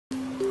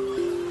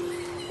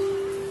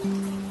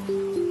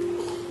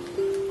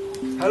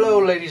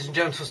Hello ladies and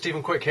gentlemen,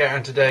 Stephen Quick here,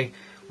 and today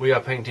we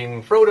are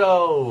painting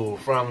Frodo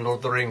from Lord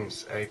of the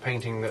Rings, a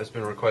painting that has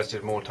been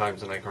requested more times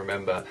than I can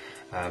remember.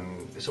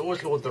 It's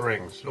always Lord of the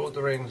Rings or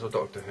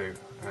Doctor Who.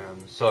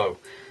 So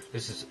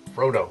this is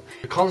Frodo.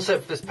 The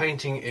concept for this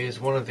painting is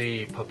one of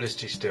the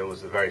publicity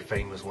stills, the very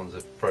famous ones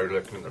of Frodo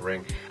looking at the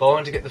ring. But I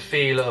wanted to get the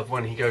feel of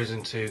when he goes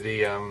into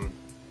the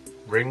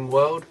ring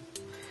world,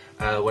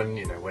 when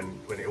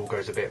it all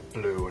goes a bit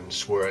blue and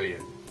swirly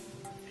and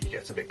he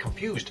gets a bit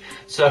confused.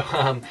 So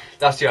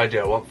that's the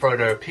idea. I want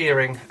Frodo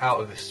appearing out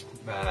of this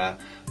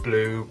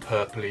blue,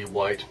 purpley,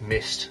 white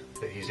mist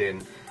that he's in.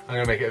 I'm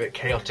going to make it a bit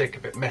chaotic, a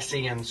bit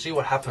messy, and see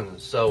what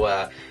happens.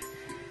 So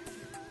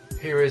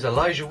here is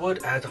Elijah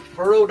Wood as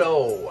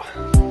Frodo.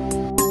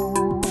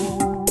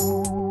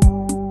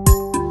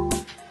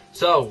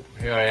 So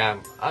here I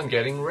am. I'm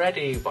getting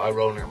ready by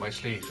rolling up my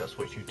sleeves. That's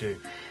what you do.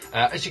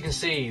 As you can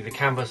see, the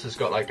canvas has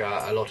got like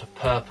a lot of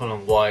purple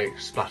and white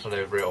splattered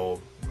over it, or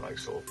like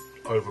sort of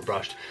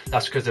overbrushed.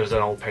 That's because there was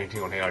an old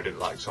painting on here I didn't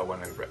like, so I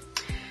went over it.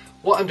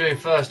 What I'm doing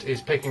first is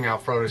picking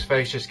out Frodo's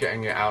face, just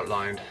getting it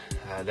outlined.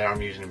 There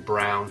I'm using in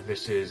brown.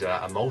 This is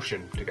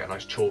emulsion to get a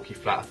nice chalky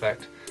flat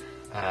effect.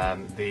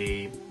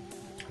 The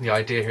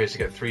idea here is to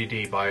get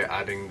 3D by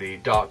adding the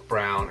dark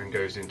brown and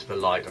goes into the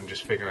light. I'm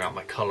just figuring out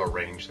my colour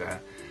range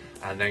there,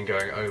 and then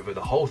going over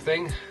the whole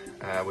thing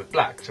with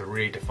black to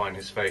really define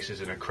his face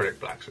as an acrylic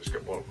black, so it's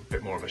got a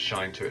bit more of a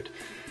shine to it.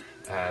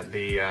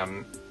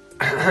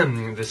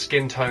 The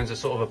skin tones are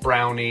sort of a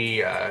browny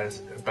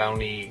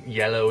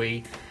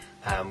yellowy,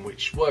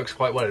 which works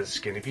quite well as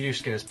skin. If you do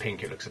skin as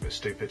pink, it looks a bit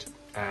stupid.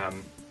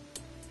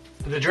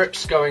 The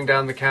drips going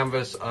down the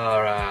canvas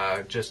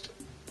are just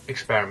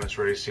experiments,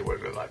 really, see what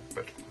it looked like,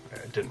 but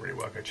it didn't really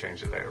work. I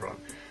changed it later on.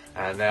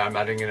 And now I'm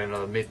adding in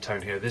another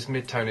mid-tone here. This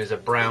mid-tone is a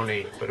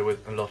brownie, but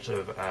with a lot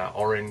of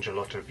orange, a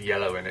lot of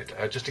yellow in it,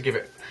 just to give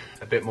it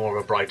a bit more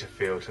of a brighter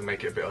feel, to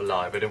make it a bit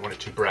alive. I didn't want it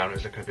too brown, it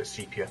was looking a bit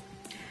sepia.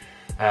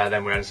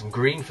 Then we're adding some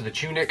green for the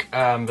tunic,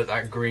 but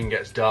that green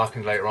gets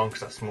darkened later on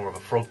because that's more of a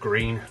frog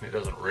green, and it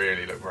doesn't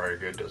really look very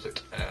good, does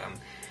it?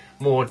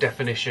 More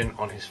definition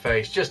on his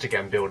face, just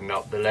again building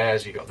up the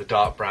layers. You've got the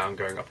dark brown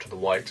going up to the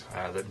white.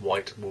 The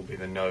white will be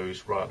the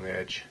nose right on the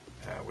edge,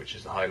 which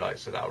is the highlight,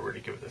 so that will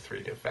really give it the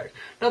 3D effect.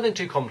 Nothing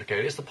too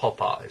complicated, it's the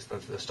pop art, it's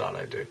the style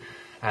I do.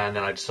 And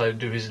then I decided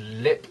to do his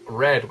lip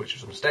red, which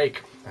was a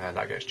mistake, and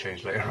that gets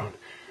changed later on.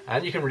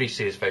 And you can really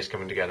see his face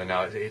coming together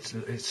now. It's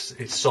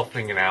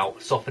softening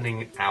out,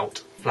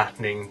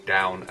 flattening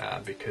down,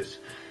 because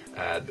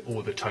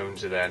all the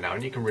tones are there now,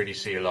 and you can really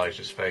see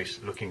Elijah's face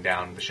looking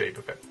down, the shape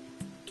of it.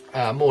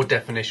 More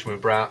definition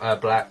with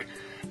black,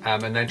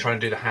 and then trying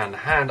to do the hand. The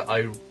hand,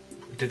 I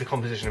did the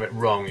composition a bit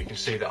wrong. You can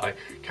see that I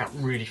can't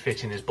really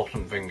fit in his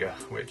bottom finger,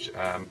 which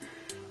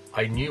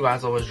I knew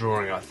as I was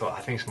drawing. I thought,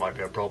 I think this might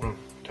be a problem.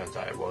 Turns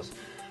out it was.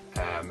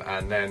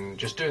 And then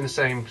just doing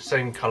the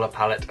same colour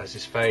palette as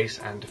his face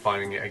and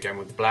defining it again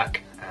with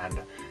black and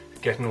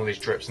getting all these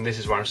drips. And this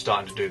is where I'm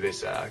starting to do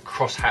this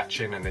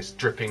cross-hatching and this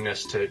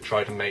drippingness to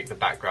try to make the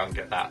background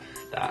get that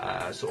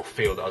sort of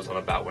feel that I was on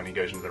about when he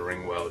goes into the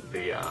ring world,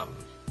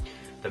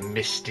 the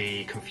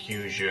misty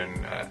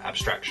confusion,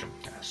 abstraction,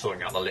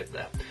 sorting out the lip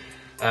there.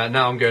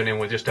 Now I'm going in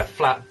with just a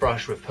flat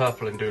brush with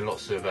purple and doing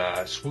lots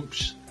of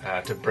swoops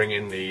to bring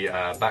in the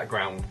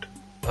background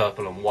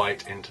purple and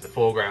white into the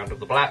foreground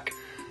of the black,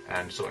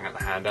 and sorting out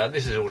the hand.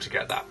 This is all to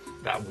get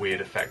that weird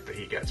effect that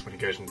he gets when he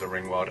goes into the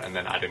ring world, and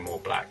then adding more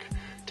black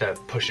to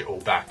push it all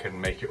back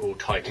and make it all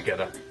tie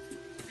together.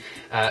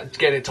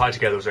 Getting it tied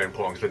together was very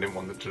important because I didn't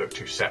want them to look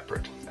too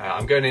separate.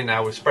 I'm going in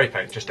now with spray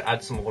paint just to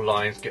add some more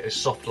lines, get his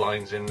soft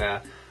lines in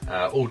there,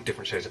 all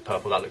different shades of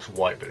purple. That looks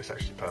white, but it's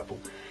actually purple.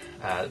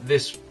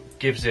 This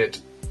gives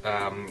it,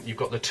 you've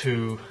got the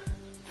two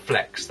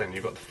flecks, then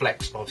you've got the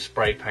flecks of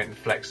spray paint and the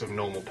flecks of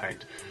normal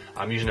paint.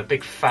 I'm using a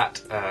big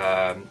fat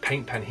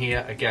paint pen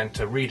here, again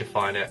to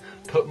redefine it,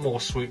 put more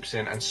swoops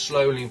in, and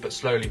slowly but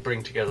slowly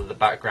bring together the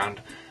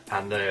background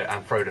and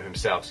Frodo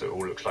himself, so it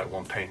all looks like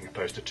one painting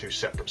opposed to two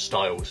separate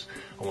styles.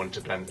 I wanted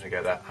to blend them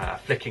together.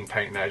 Flicking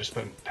paint there, just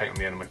putting paint on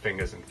the end of my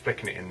fingers and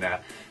flicking it in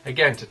there,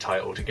 again to tie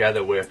it all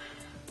together. We're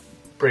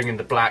bringing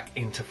the black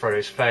into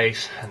Frodo's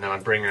face, and then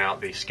I'm bringing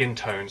out the skin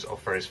tones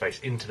of Frodo's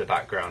face into the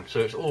background, so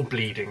it's all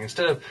bleeding.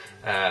 Instead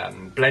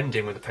of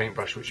blending with a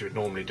paintbrush, which you would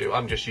normally do,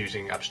 I'm just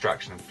using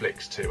abstraction and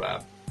flicks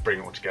to bring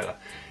it all together.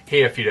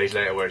 Here a few days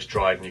later where it's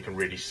dried and you can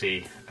really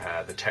see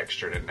the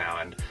texture in it now,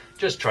 and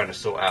just trying to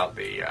sort out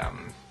the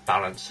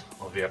balance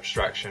of the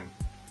abstraction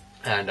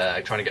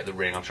and trying to get the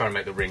ring. I'm trying to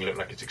make the ring look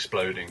like it's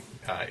exploding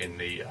in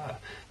the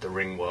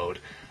ring world,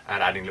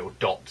 and adding little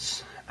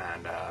dots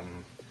and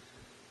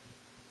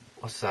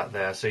what's that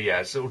there? So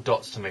yeah, it's little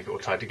dots to make it all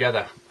tied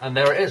together. And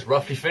there it is,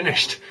 roughly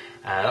finished.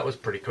 That was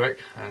pretty quick.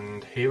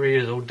 And here he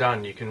is, all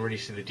done. You can really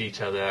see the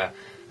detail there.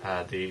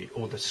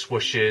 All the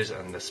swooshes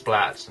and the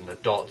splats and the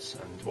dots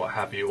and what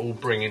have you, all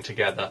bringing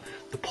together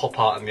the pop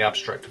art and the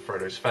abstract of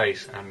Frodo's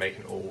face and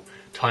making it all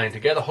tying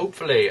together,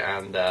 hopefully.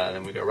 And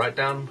then we go right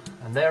down,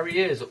 and there he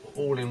is,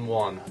 all in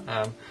one.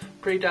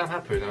 Pretty damn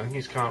happy with him. I think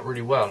he's come out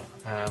really well.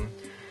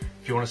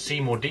 If you want to see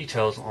more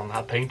details on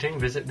that painting,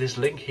 visit this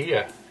link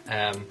here.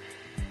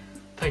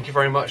 Thank you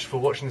very much for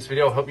watching this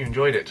video. I hope you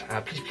enjoyed it.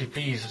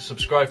 Please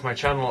subscribe to my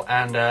channel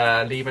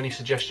and leave any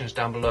suggestions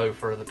down below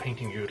for the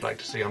painting you would like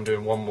to see. I'm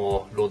doing one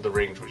more Lord of the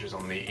Rings, which is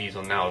on the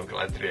easel now of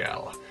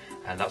Galadriel,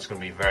 and that's going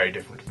to be very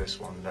different to this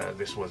one.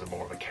 This was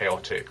more of a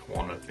chaotic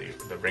one of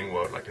the ring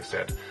world, like I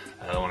said.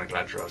 The one of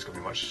Galadriel is going to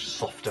be much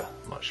softer,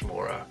 much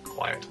more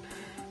quiet.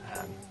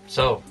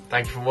 So,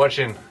 thank you for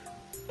watching.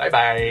 Bye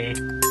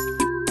bye.